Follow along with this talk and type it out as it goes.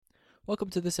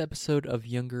Welcome to this episode of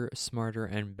Younger, Smarter,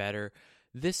 and Better.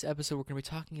 This episode, we're going to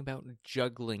be talking about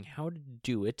juggling, how to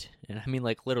do it, and I mean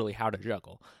like literally how to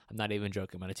juggle. I'm not even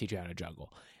joking, I'm going to teach you how to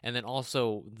juggle. And then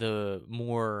also the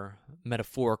more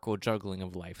metaphorical juggling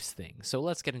of life's things. So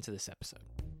let's get into this episode.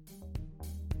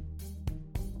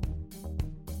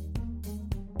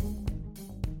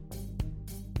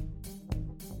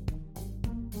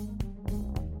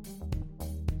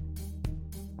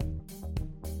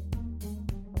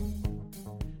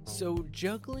 So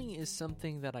juggling is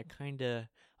something that I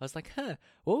was like,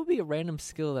 what would be a random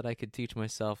skill that I could teach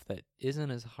myself that isn't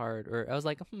as hard? Or I was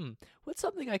like, what's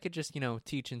something I could just,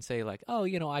 teach and say like, oh,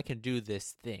 I can do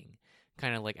this thing.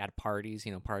 Kind of like at parties,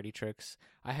 party tricks.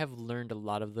 I have learned a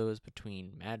lot of those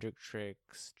between magic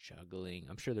tricks, juggling.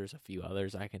 I'm sure there's a few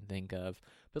others I can think of.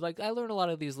 But like I learned a lot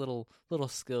of these little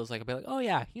skills. Like I'll be like, oh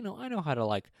yeah, I know how to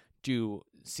like do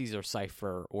Caesar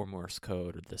cipher or Morse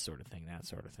code or this sort of thing, that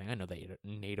sort of thing. I know the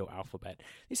NATO alphabet.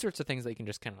 These sorts of things that you can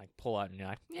just kind of like pull out and you're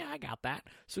like, yeah, I got that.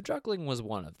 So juggling was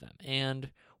one of them. And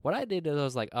what I did is I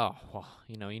was like, oh, well,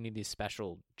 you need these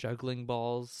special juggling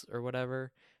balls or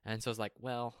whatever. And so I was like,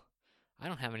 well, I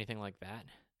don't have anything like that.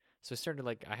 So I started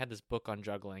I had this book on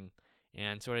juggling.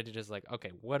 And so what I did is like,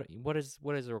 okay, what is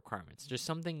the requirements? Just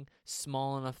something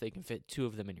small enough that you can fit two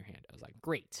of them in your hand. I was like,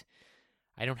 great.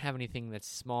 I don't have anything that's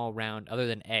small, round, other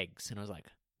than eggs. And I was like,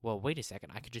 well, wait a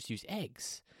second. I could just use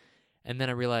eggs. And then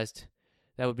I realized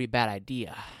that would be a bad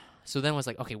idea. So then I was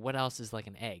like, okay, what else is like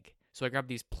an egg? So I grabbed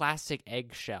these plastic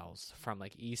egg shells from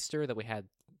like Easter that we had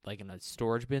like in a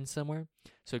storage bin somewhere.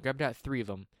 So I grabbed out 3 of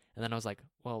them. And then I was like,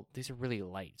 well, these are really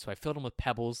light. So I filled them with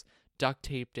pebbles, duct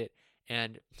taped it.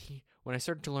 And when I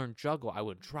started to learn juggle, I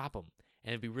would drop them.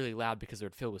 And it'd be really loud because they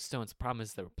would fill with stones. The problem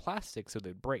is they were plastic, so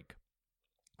they'd break.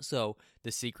 So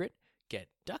the secret, get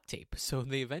duct tape. So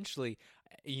they eventually,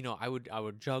 I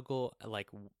would juggle, like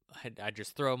I'd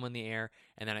just throw them in the air,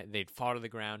 and then they'd fall to the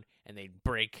ground, and they'd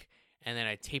break, and then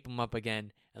I'd tape them up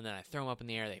again, and then I throw them up in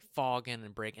the air, they fall again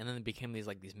and break, and then it became these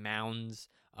mounds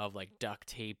of like duct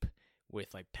tape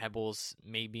with like pebbles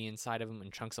maybe inside of them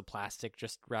and chunks of plastic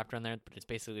just wrapped around there, but it's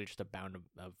basically just a bound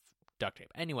of duct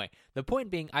tape. Anyway, the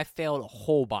point being, I failed a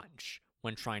whole bunch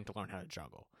when trying to learn how to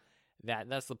juggle.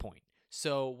 That's the point.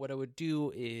 So what I would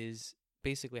do is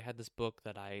basically I had this book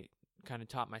that I kind of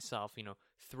taught myself,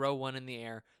 throw one in the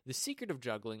air. The secret of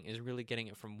juggling is really getting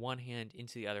it from one hand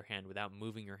into the other hand without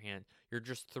moving your hand. You're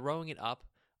just throwing it up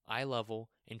eye level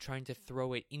and trying to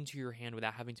throw it into your hand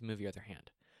without having to move your other hand.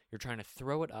 You're trying to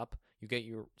throw it up.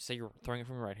 Say you're throwing it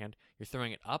from your right hand. You're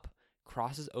throwing it up,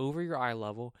 crosses over your eye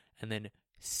level, and then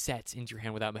sets into your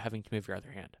hand without having to move your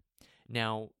other hand.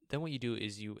 Now, then what you do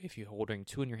is if you're holding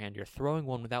 2 in your hand, you're throwing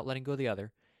one without letting go of the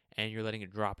other, and you're letting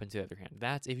it drop into the other hand.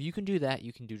 If you can do that,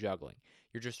 you can do juggling.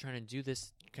 You're just trying to do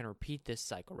this, kind of repeat this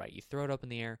cycle, right? You throw it up in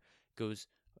the air, goes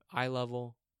eye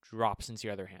level, drops into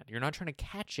your other hand. You're not trying to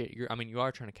catch it. You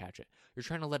are trying to catch it. You're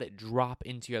trying to let it drop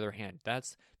into your other hand.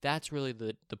 That's really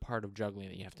the part of juggling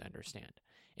that you have to understand.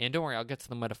 And don't worry, I'll get to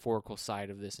the metaphorical side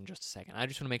of this in just a second. I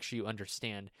just want to make sure you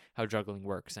understand how juggling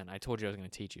works, and I told you I was going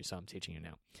to teach you, so I'm teaching you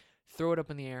now. Throw it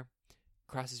up in the air,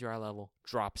 crosses your eye level,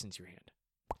 drops into your hand.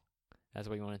 That's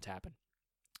what you want it to happen.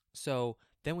 So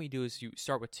then what you do is you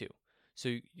start with 2. So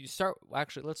you start,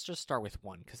 actually, let's just start with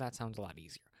 1 because that sounds a lot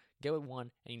easier. Get with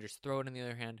 1 and you just throw it in the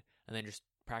other hand and then just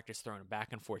practice throwing it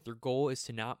back and forth. Your goal is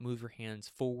to not move your hands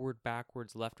forward,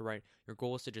 backwards, left or right. Your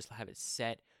goal is to just have it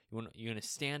set. You're going to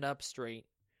stand up straight,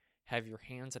 have your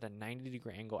hands at a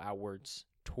 90-degree angle outwards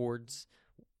towards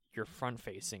your front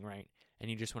facing, right?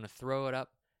 And you just want to throw it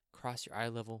up, cross your eye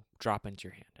level, drop into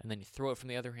your hand. And then you throw it from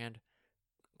the other hand,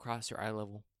 cross your eye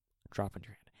level, drop into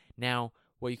your hand. Now,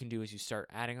 what you can do is you start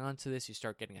adding on to this. You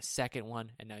start getting a second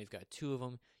one, and now you've got 2 of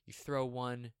them. You throw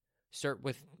 1, start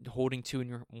with holding 2 in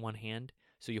your one hand.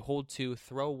 So you hold 2,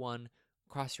 throw 1,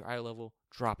 cross your eye level,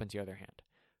 drop into your other hand.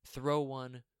 Throw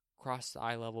 1, cross the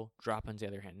eye level, drop into the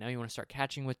other hand. Now you want to start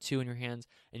catching with 2 in your hands,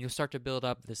 and you'll start to build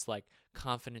up this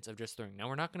confidence of just throwing. Now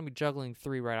we're not going to be juggling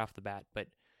 3 right off the bat, but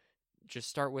just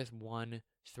start with 1,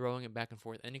 throwing it back and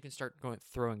forth, and you can start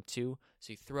throwing 2.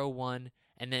 So you throw 1,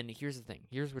 and then here's the thing.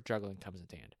 Here's where juggling comes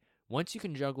into hand. Once you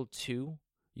can juggle 2,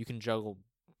 you can juggle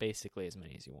basically as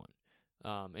many as you want.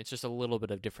 It's just a little bit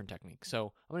of different technique.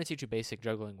 So I'm going to teach you basic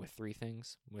juggling with 3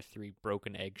 things, with 3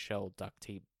 broken eggshell, duct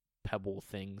tape, pebble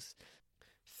things.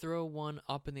 Throw 1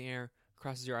 up in the air,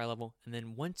 crosses your eye level, and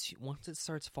then once it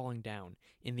starts falling down,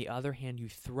 in the other hand you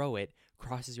throw it,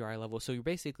 crosses your eye level. So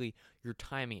you're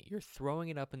timing it. You're throwing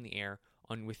it up in the air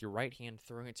with your right hand,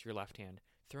 throwing it to your left hand,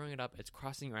 throwing it up, it's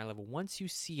crossing your eye level. Once you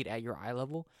see it at your eye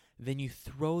level, then you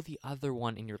throw the other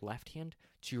one in your left hand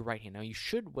to your right hand. Now,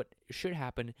 what should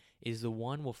happen is the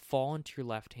one will fall into your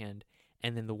left hand,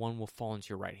 and then the one will fall into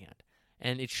your right hand.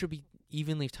 And it should be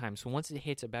evenly timed. So once it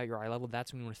hits about your eye level,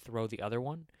 that's when you want to throw the other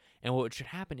one. And what should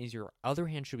happen is your other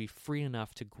hand should be free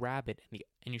enough to grab it,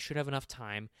 and you should have enough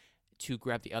time to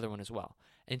grab the other one as well.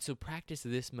 And so practice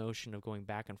this motion of going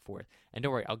back and forth. And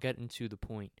don't worry, I'll get into the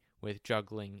point with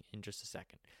juggling in just a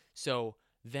second. So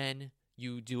then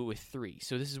you do it with 3.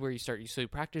 So this is where you start. So you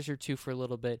practice your 2 for a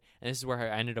little bit, and this is where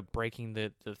I ended up breaking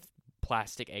the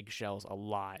plastic eggshells a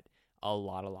lot.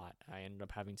 I ended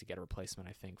up having to get a replacement,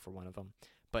 I think, for one of them.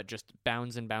 But just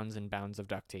bounds and bounds and bounds of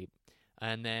duct tape.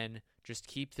 And then just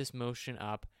keep this motion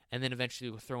up, and then eventually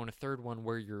we'll throw in a third one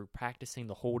where you're practicing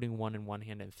the holding one in one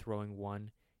hand and throwing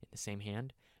one in the same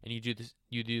hand. And you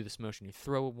do this motion. You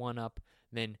throw one up,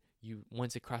 then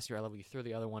once it crosses your eye level, you throw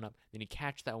the other one up, then you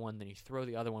catch that one, then you throw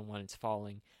the other one when it's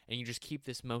falling, and you just keep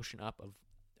this motion up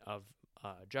of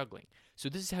juggling. So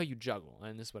this is how you juggle,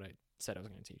 and this is what I said I was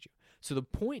going to teach you. So the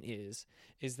point is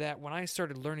that when I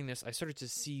started learning this, I started to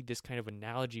see this kind of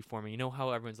analogy for me. You know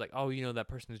how everyone's like, oh, that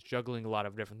person is juggling a lot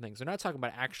of different things. They're not talking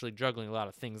about actually juggling a lot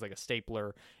of things like a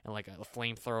stapler and like a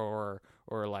flamethrower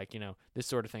or like, this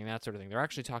sort of thing, that sort of thing. They're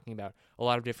actually talking about a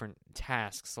lot of different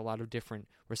tasks, a lot of different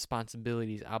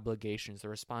responsibilities, obligations.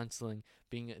 They're responsible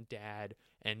being a dad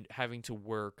and having to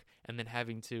work and then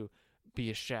having to be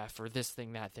a chef or this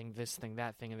thing, that thing,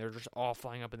 and they're just all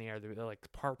flying up in the air. They're like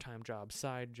part-time job,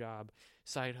 side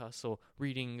hustle,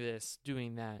 reading this,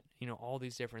 doing that, all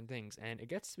these different things, and it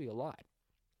gets to be a lot.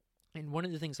 And one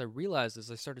of the things I realized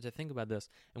as I started to think about this,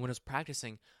 and when I was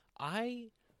practicing,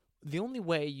 the only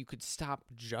way you could stop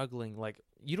juggling, like,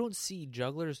 you don't see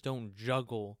jugglers don't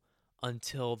juggle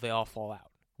until they all fall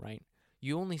out, right?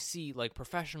 You only see, like,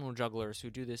 professional jugglers who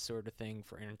do this sort of thing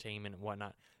for entertainment and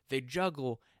whatnot. They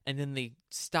juggle, and then they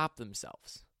stop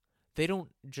themselves. They don't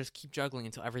just keep juggling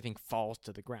until everything falls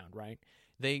to the ground, right?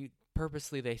 They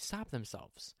stop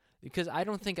themselves. Because I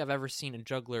don't think I've ever seen a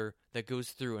juggler that goes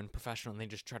through and professional and they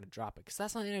just try to drop it. Because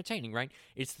that's not entertaining, right?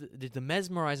 It's the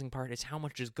mesmerizing part is how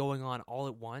much is going on all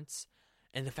at once,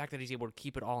 and the fact that he's able to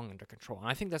keep it all under control. And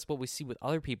I think that's what we see with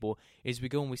other people, is we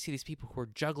go and we see these people who are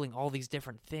juggling all these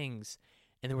different things,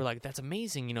 and then we're like, that's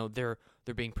amazing. They're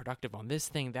being productive on this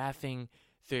thing, that thing.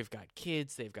 They've got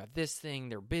kids, they've got this thing,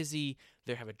 they're busy,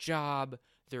 they have a job,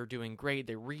 they're doing great,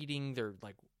 they're reading, they're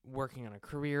like working on a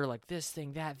career, like this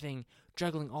thing, that thing,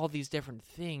 juggling all these different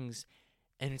things.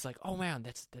 And it's like, oh man,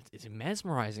 it's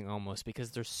mesmerizing almost,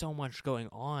 because there's so much going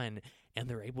on and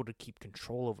they're able to keep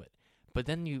control of it. But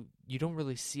then you don't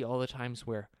really see all the times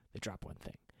where they drop one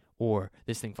thing or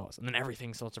this thing falls and then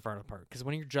everything starts to fall apart. Because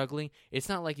when you're juggling, it's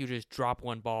not like you just drop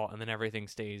one ball and then everything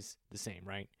stays the same,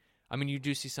 right? I mean, you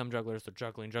do see some jugglers, they're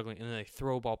juggling, and then they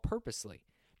throw a ball purposely.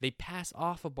 They pass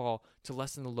off a ball to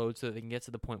lessen the load so that they can get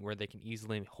to the point where they can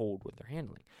easily hold what they're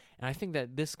handling. And I think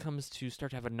that this comes to start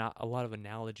to have a lot of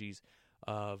analogies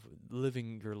of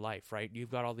living your life, right?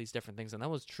 You've got all these different things, and that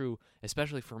was true,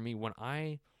 especially for me when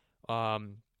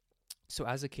so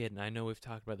as a kid, and I know we've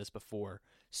talked about this before,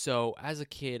 so as a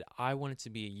kid, I wanted to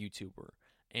be a YouTuber.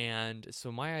 And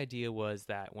so my idea was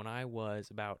that when I was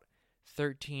about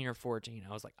 13 or 14,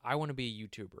 I was like, I want to be a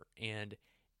YouTuber. And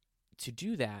to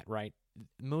do that, right,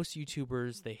 most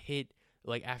YouTubers, they hit,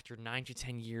 like, after 9 to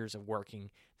 10 years of working,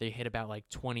 they hit about, like,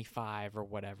 25 or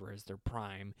whatever as their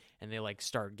prime, and they, like,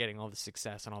 start getting all the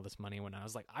success and all this money. When I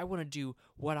was like, I want to do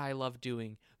what I love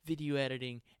doing, video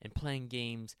editing and playing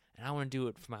games, and I want to do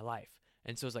it for my life.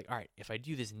 And so it's like, all right, if I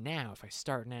do this now, if I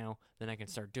start now, then I can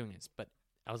start doing this. But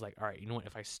I was like, all right, you know what?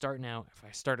 If I start now, if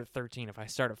I start at 13, if I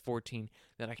start at 14,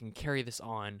 then I can carry this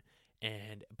on.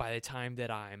 And by the time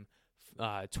that I'm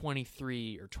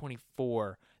 23 or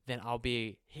 24, then I'll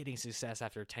be hitting success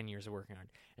after 10 years of working on it.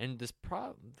 And this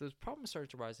problem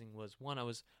started arising was, one, I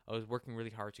was working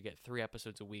really hard to get 3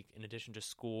 episodes a week in addition to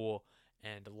school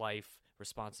and life,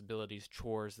 responsibilities,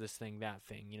 chores, this thing, that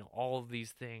thing. All of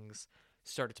these things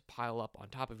started to pile up on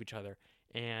top of each other.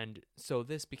 And so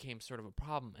this became sort of a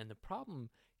problem. And the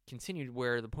problem continued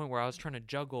where the point where I was trying to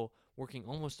juggle working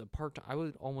almost a part-time. I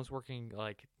was almost working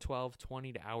like 12,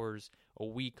 20 hours a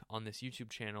week on this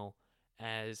YouTube channel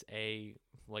as a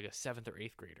 7th or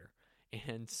 8th grader.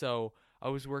 And so I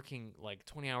was working like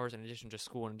 20 hours in addition to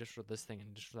school, in addition to this thing, in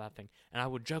addition to that thing. And I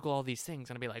would juggle all these things,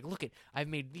 and I'd be like, look, I've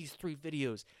made these 3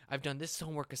 videos. I've done this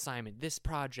homework assignment, this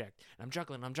project. And I'm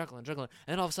juggling. And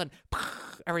then all of a sudden,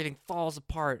 everything falls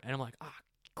apart. And I'm like,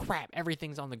 crap,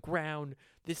 everything's on the ground.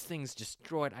 This thing's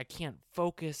destroyed. I can't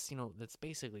focus. That's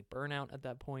basically burnout at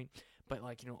that point. But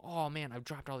oh man, I've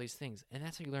dropped all these things. And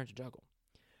that's how you learn to juggle.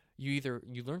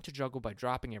 You learn to juggle by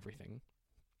dropping everything,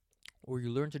 or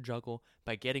you learn to juggle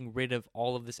by getting rid of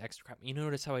all of this extra crap. You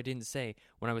notice how I didn't say,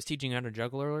 when I was teaching you how to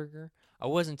juggle earlier, I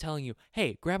wasn't telling you,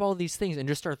 hey, grab all these things and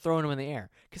just start throwing them in the air,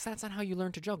 because that's not how you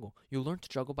learn to juggle. You learn to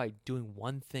juggle by doing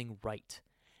one thing right,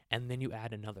 and then you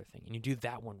add another thing, and you do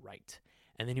that one right,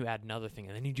 and then you add another thing,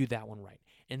 and then you do that one right.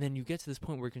 And then you get to this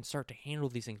point where you can start to handle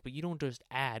these things, but you don't just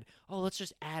add, let's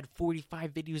just add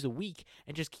 45 videos a week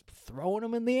and just keep throwing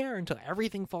them in the air until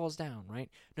everything falls down, right?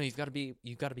 No, you've got to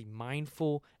be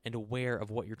mindful and aware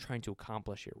of what you're trying to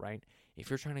accomplish here, right? If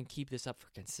you're trying to keep this up for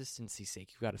consistency's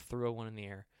sake, you've got to throw one in the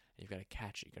air, and you've got to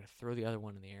catch it. You've got to throw the other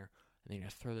one in the air, and then you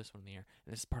got to throw this one in the air.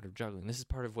 And this is part of juggling. This is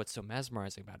part of what's so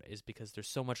mesmerizing about it, is because there's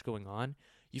so much going on.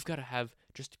 You've got to have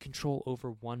just control over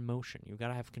one motion. You've got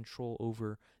to have control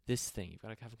over this thing. You've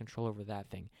got to have control over that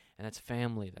thing. And that's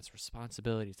family, that's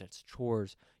responsibilities, that's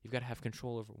chores. You've got to have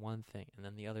control over one thing and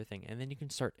then the other thing. And then you can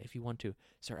start, if you want to,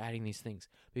 start adding these things.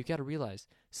 But you've got to realize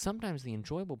sometimes the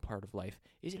enjoyable part of life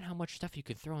isn't how much stuff you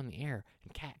can throw in the air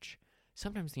and catch.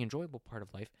 Sometimes the enjoyable part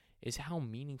of life is how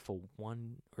meaningful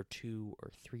one or two or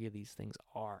three of these things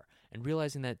are. And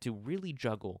realizing that to really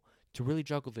juggle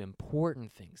the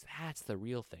important things, that's the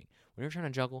real thing. When you're trying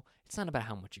to juggle, it's not about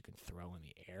how much you can throw in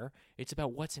the air. It's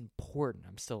about what's important.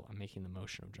 I'm making the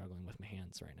motion of juggling with my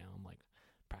hands right now. I'm like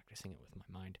practicing it with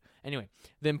my mind. Anyway,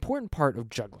 the important part of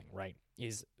juggling, right,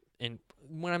 is, and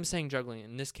when I'm saying juggling,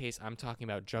 in this case, I'm talking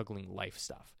about juggling life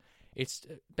stuff. It's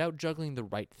about juggling the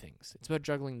right things. It's about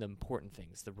juggling the important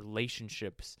things, the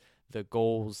relationships, the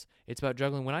goals. It's about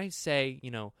juggling. When I say,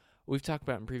 we've talked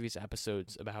about in previous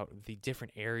episodes about the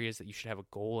different areas that you should have a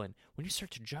goal in. When you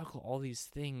start to juggle all these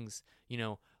things,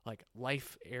 like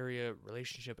life area,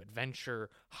 relationship, adventure,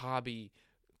 hobby,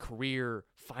 career,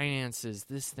 finances,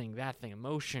 this thing, that thing,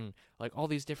 emotion, like all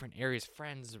these different areas,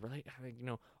 friends,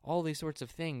 all these sorts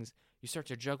of things, you start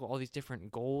to juggle all these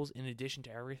different goals in addition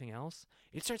to everything else,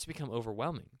 it starts to become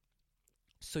overwhelming.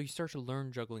 So you start to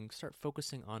learn juggling, start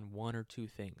focusing on one or two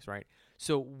things, right?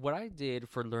 So what I did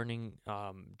for learning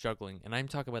juggling, and I'm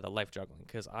talking about the life juggling,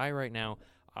 because right now,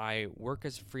 I work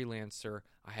as a freelancer,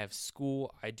 I have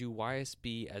school, I do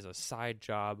YSB as a side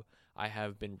job,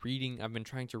 I've been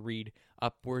trying to read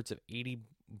upwards of 80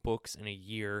 books in a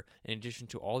year, in addition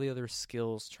to all the other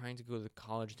skills, trying to go to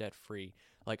college debt-free.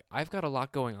 Like, I've got a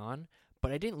lot going on,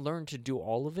 but I didn't learn to do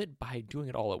all of it by doing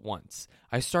it all at once.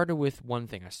 I started with one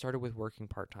thing. I started with working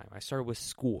part-time. I started with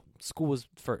school. School was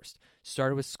first.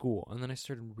 Started with school, and then I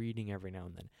started reading every now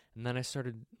and then. And then I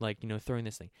started, throwing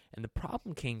this thing. And the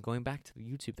problem came, going back to the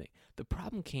YouTube thing, the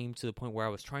problem came to the point where I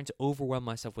was trying to overwhelm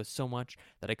myself with so much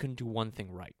that I couldn't do one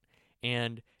thing right.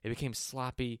 And it became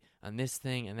sloppy on this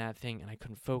thing and that thing, and I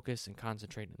couldn't focus and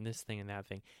concentrate on this thing and that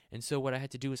thing. And so what I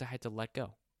had to do is I had to let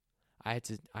go. I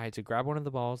had to grab one of the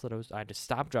balls I had to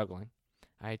stop juggling.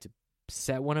 I had to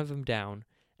set one of them down,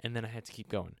 and then I had to keep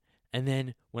going. And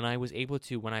then when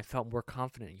I felt more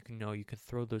confident, you could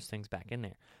throw those things back in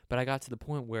there. But I got to the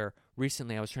point where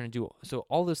recently I was trying to do, so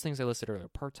all those things I listed earlier,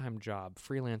 part-time job,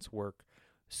 freelance work,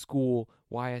 school,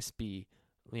 YSB,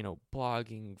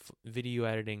 blogging, video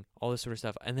editing, all this sort of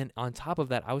stuff. And then on top of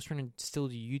that, I was trying to still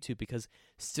do YouTube because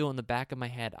still in the back of my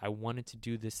head, I wanted to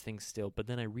do this thing still. But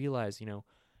then I realized,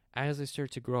 as I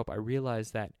started to grow up, I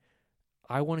realized that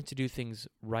I wanted to do things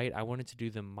right. I wanted to do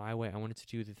them my way. I wanted to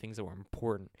do the things that were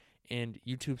important. And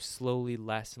YouTube slowly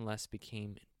less and less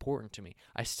became important to me.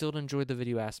 I still enjoyed the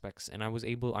video aspects, and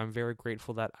I'm very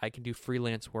grateful that I can do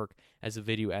freelance work as a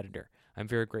video editor. I'm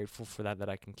very grateful for that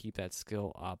I can keep that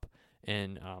skill up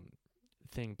and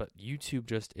thing. But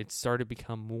YouTube it started to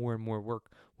become more and more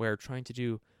work, where trying to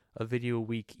do a video a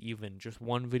week, even just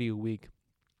one video a week,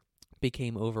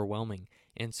 became overwhelming.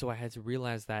 And so I had to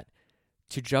realize that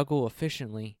to juggle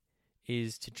efficiently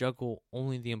is to juggle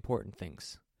only the important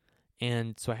things.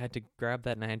 And so I had to grab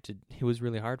that, and it was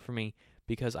really hard for me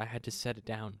because I had to set it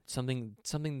down.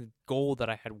 The goal that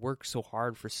I had worked so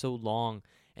hard for so long,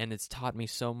 and it's taught me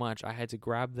so much. I had to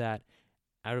grab that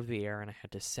out of the air, and I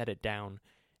had to set it down.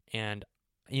 And,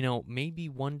 maybe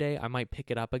one day I might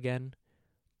pick it up again,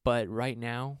 but right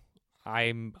now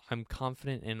I'm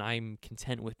confident and I'm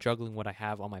content with juggling what I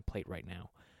have on my plate right now,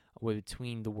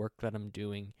 between the work that I'm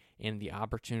doing and the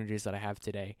opportunities that I have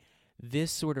today.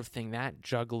 This sort of thing, that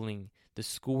juggling, the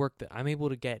schoolwork, that I'm able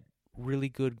to get really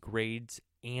good grades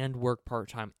and work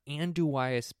part-time and do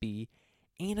YSB,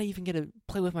 and I even get to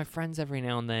play with my friends every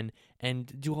now and then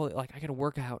and do all, I get to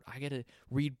work out, I get to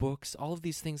read books, all of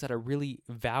these things that I really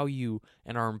value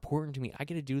and are important to me. I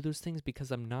get to do those things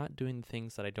because I'm not doing the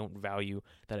things that I don't value,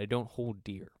 that I don't hold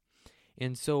dear.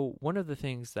 And so another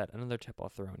tip I'll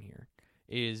throw in here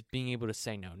is being able to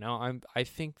say no. Now, I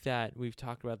think that we've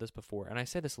talked about this before, and I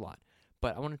say this a lot,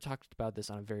 but I want to talk about this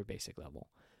on a very basic level.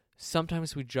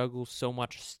 Sometimes we juggle so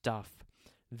much stuff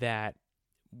that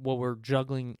what we're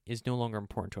juggling is no longer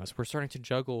important to us. We're starting to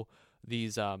juggle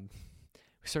these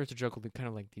we start to juggle kind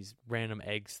of like these random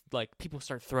eggs. Like, people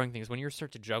start throwing things. When you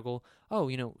start to juggle,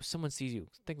 someone sees you.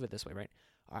 Think of it this way, right?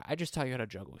 I just taught you how to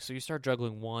juggle. So you start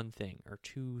juggling one thing or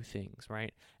two things,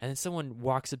 right? And then someone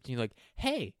walks up to you like,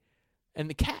 hey, and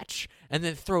the catch, and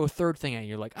then throw a third thing at you.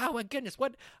 You're like, oh my goodness,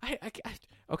 what?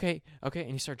 Okay,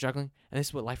 and you start juggling, and this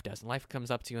is what life does. And life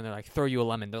comes up to you, and they're like, throw you a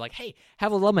lemon. They're like, hey,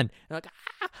 have a lemon. And they're like,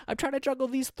 I'm trying to juggle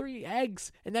these 3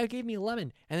 eggs, and that gave me a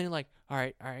lemon. And then you're like, all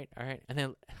right. And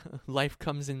then life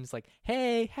comes in and is like,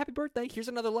 hey, happy birthday, here's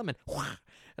another lemon.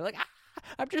 They're like,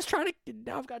 I'm just trying to,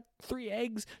 now I've got 3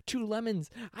 eggs, 2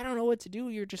 lemons. I don't know what to do.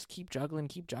 You just keep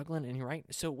juggling, and you're right.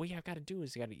 So what you have got to do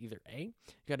is you got to either you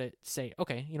got to say,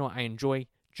 okay, you know what, I enjoy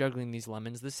juggling these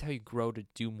lemons. This is how you grow to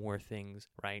do more things,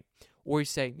 right? Or you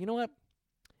say, you know what,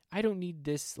 I don't need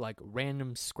this like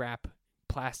random scrap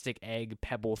plastic egg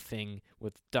pebble thing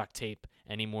with duct tape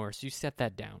anymore. So you set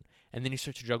that down. And then you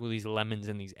start to juggle these lemons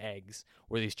and these eggs,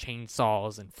 or these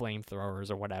chainsaws and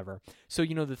flamethrowers or whatever. So,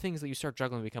 the things that you start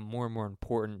juggling become more and more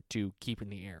important to keep in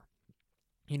the air.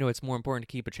 It's more important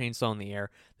to keep a chainsaw in the air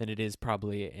than it is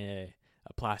probably a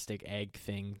plastic egg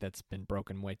thing that's been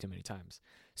broken way too many times.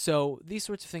 So these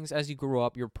sorts of things, as you grow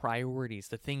up, your priorities,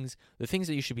 the things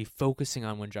that you should be focusing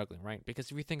on when juggling, right?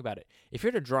 Because if you think about it, if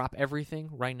you're to drop everything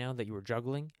right now that you were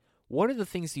juggling, what are the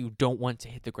things that you don't want to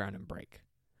hit the ground and break?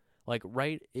 Like,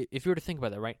 right, if you were to think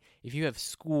about that, right, if you have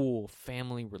school,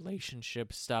 family,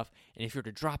 relationship stuff, and if you were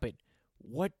to drop it,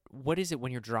 what is it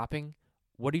when you're dropping?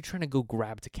 What are you trying to go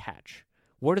grab to catch?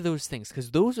 What are those things?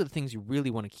 Because those are the things you really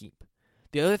want to keep.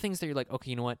 The other things that you're like, okay,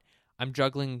 you know what, I'm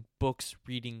juggling books,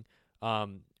 reading,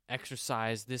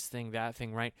 exercise, this thing, that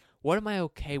thing, right? What am I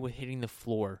okay with hitting the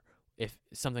floor if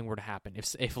something were to happen?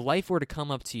 If life were to come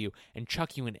up to you and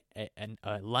chuck you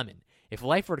a lemon, if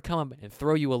life were to come up and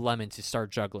throw you a lemon to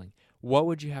start juggling, what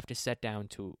would you have to set down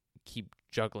to keep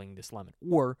juggling this lemon?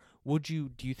 Or do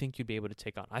you think you'd be able to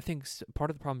take on? I think part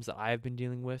of the problems that I've been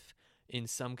dealing with in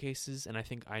some cases, and I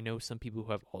think I know some people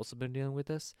who have also been dealing with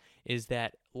this, is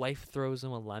that life throws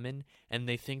them a lemon and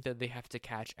they think that they have to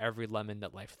catch every lemon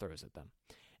that life throws at them.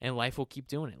 And life will keep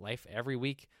doing it. Life, every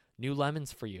week, new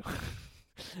lemons for you.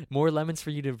 More lemons for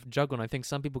you to juggle. And I think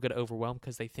some people get overwhelmed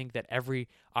because they think that every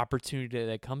opportunity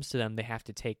that comes to them, they have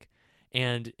to take.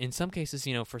 And in some cases,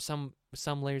 for some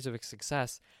layers of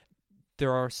success,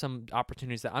 there are some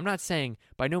opportunities that I'm not saying,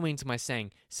 by no means am I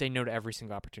saying, say no to every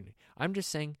single opportunity. I'm just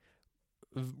saying,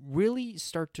 really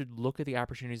start to look at the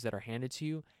opportunities that are handed to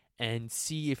you and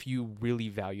see if you really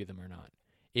value them or not.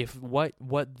 If what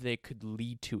they could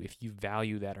lead to, if you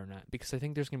value that or not. Because I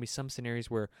think there's going to be some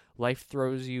scenarios where life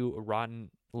throws you a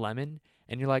rotten lemon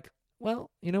and you're like,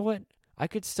 well, you know what? I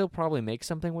could still probably make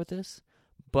something with this,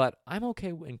 but I'm okay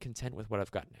and content with what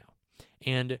I've got now.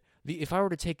 And if I were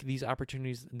to take these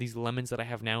opportunities, these lemons that I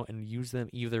have now, and use them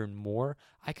even more,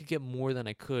 I could get more than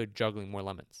I could juggling more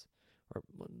lemons. Or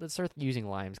let's start using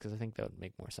limes, because I think that would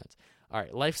make more sense. All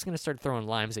right, life's going to start throwing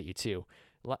limes at you too.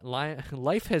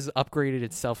 Life has upgraded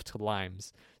itself to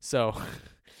limes. So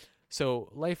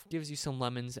life gives you some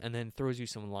lemons and then throws you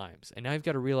some limes. And now you've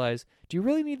got to realize, do you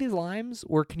really need these limes,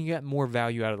 or can you get more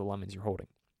value out of the lemons you're holding?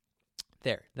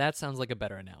 There, that sounds like a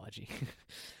better analogy.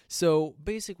 So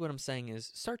basically what I'm saying is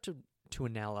start to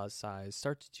analyze,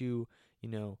 start to,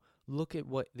 look at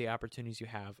what the opportunities you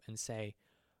have and say,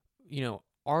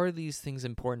 are these things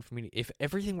important for me? If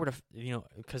everything were to,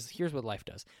 because here's what life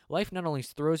does. Life not only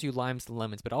throws you limes and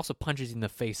lemons, but also punches you in the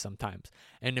face sometimes.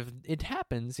 And if it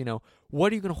happens,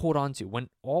 what are you going to hold on to? When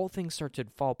all things start to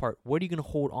fall apart, what are you going to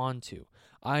hold on to?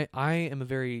 I am a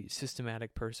very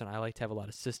systematic person. I like to have a lot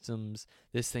of systems,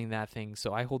 this thing, that thing.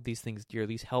 So I hold these things dear.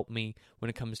 These help me when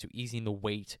it comes to easing the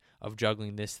weight of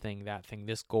juggling this thing, that thing,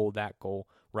 this goal, that goal,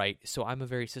 right? So I'm a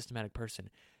very systematic person.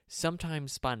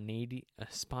 Sometimes being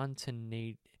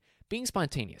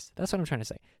spontaneous, that's what I'm trying to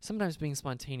say. Sometimes being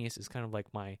spontaneous is kind of like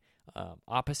my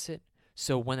opposite.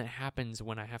 So when it happens,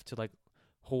 when I have to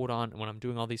hold on, when I'm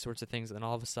doing all these sorts of things, and then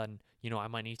all of a sudden, I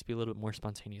might need to be a little bit more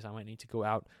spontaneous. I might need to go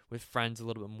out with friends a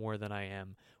little bit more than I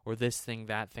am, or this thing,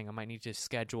 that thing. I might need to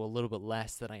schedule a little bit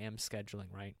less than I am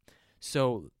scheduling, right?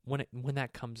 So when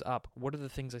that comes up, what are the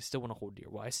things I still want to hold dear?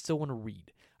 Well, I still want to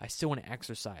read. I still want to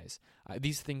exercise.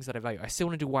 These things that I value. I still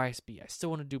want to do YSB. I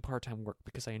still want to do part-time work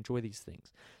because I enjoy these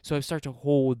things. So I start to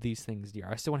hold these things dear.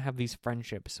 I still want to have these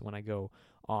friendships when I go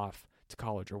off to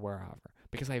college or wherever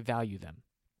because I value them.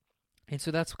 And so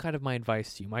that's kind of my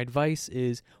advice to you. My advice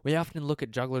is we often look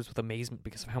at jugglers with amazement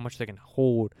because of how much they can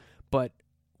hold, but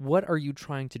what are you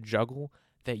trying to juggle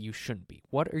that you shouldn't be?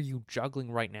 What are you juggling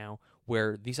right now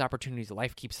where these opportunities,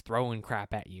 life keeps throwing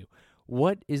crap at you?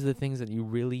 What is the things that you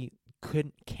really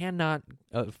cannot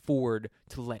afford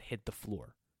to let hit the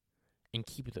floor? And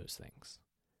keep those things.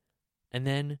 And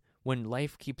then when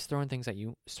life keeps throwing things at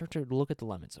you, start to look at the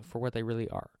lemons for what they really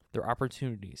are. They're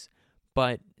opportunities.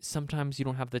 But sometimes you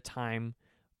don't have the time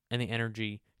and the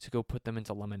energy to go put them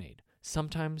into lemonade.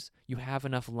 Sometimes you have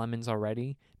enough lemons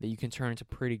already that you can turn into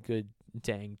pretty good,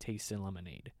 dang tasting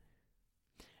lemonade.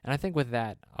 And I think with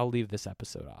that, I'll leave this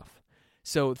episode off.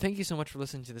 So thank you so much for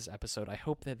listening to this episode. I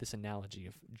hope that this analogy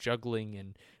of juggling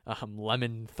and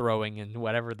lemon throwing and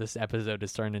whatever this episode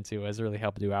has turned into has really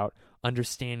helped you out,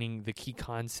 understanding the key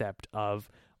concept of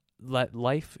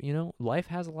life. Life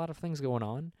has a lot of things going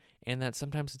on, and that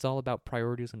sometimes it's all about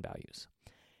priorities and values.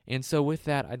 And so with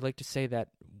that, I'd like to say that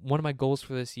one of my goals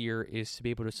for this year is to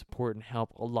be able to support and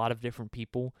help a lot of different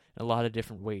people in a lot of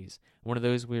different ways. One of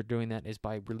those we're doing that is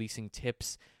by releasing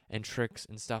tips and tricks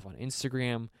and stuff on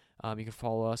Instagram. You can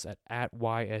follow us at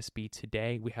YSB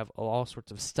Today. We have all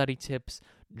sorts of study tips,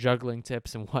 juggling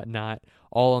tips, and whatnot,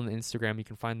 all on the Instagram. You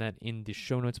can find that in the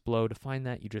show notes below. To find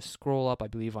that, you just scroll up. I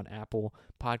believe on Apple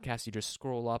Podcasts, you just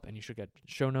scroll up and you should get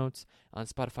show notes. On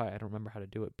Spotify, I don't remember how to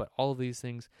do it, but all of these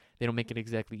things, they don't make it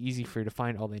exactly easy for you to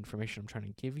find all the information I'm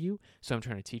trying to give you, so I'm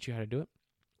trying to teach you how to do it.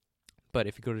 But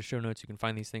if you go to show notes, you can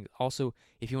find these things. Also,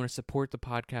 if you want to support the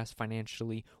podcast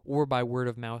financially or by word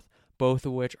of mouth, both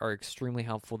of which are extremely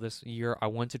helpful this year. I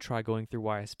want to try going through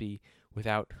YSB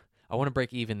I want to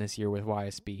break even this year with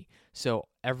YSB. So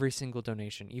every single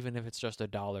donation, even if it's just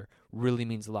 $1, really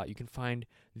means a lot. You can find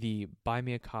the Buy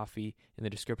Me a Coffee in the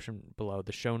description below,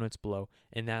 the show notes below,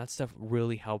 and that stuff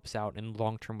really helps out in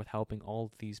long term with helping all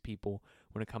of these people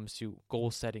when it comes to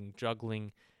goal setting,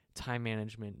 juggling, time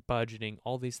management, budgeting,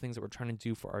 all these things that we're trying to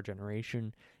do for our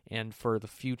generation and for the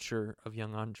future of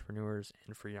young entrepreneurs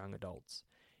and for young adults.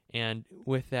 And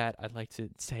with that, I'd like to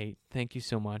say thank you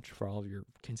so much for all of your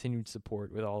continued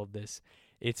support with all of this.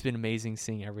 It's been amazing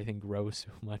seeing everything grow so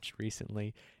much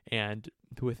recently. And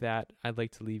with that, I'd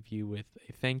like to leave you with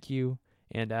a thank you.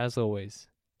 And as always,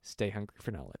 stay hungry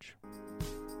for knowledge.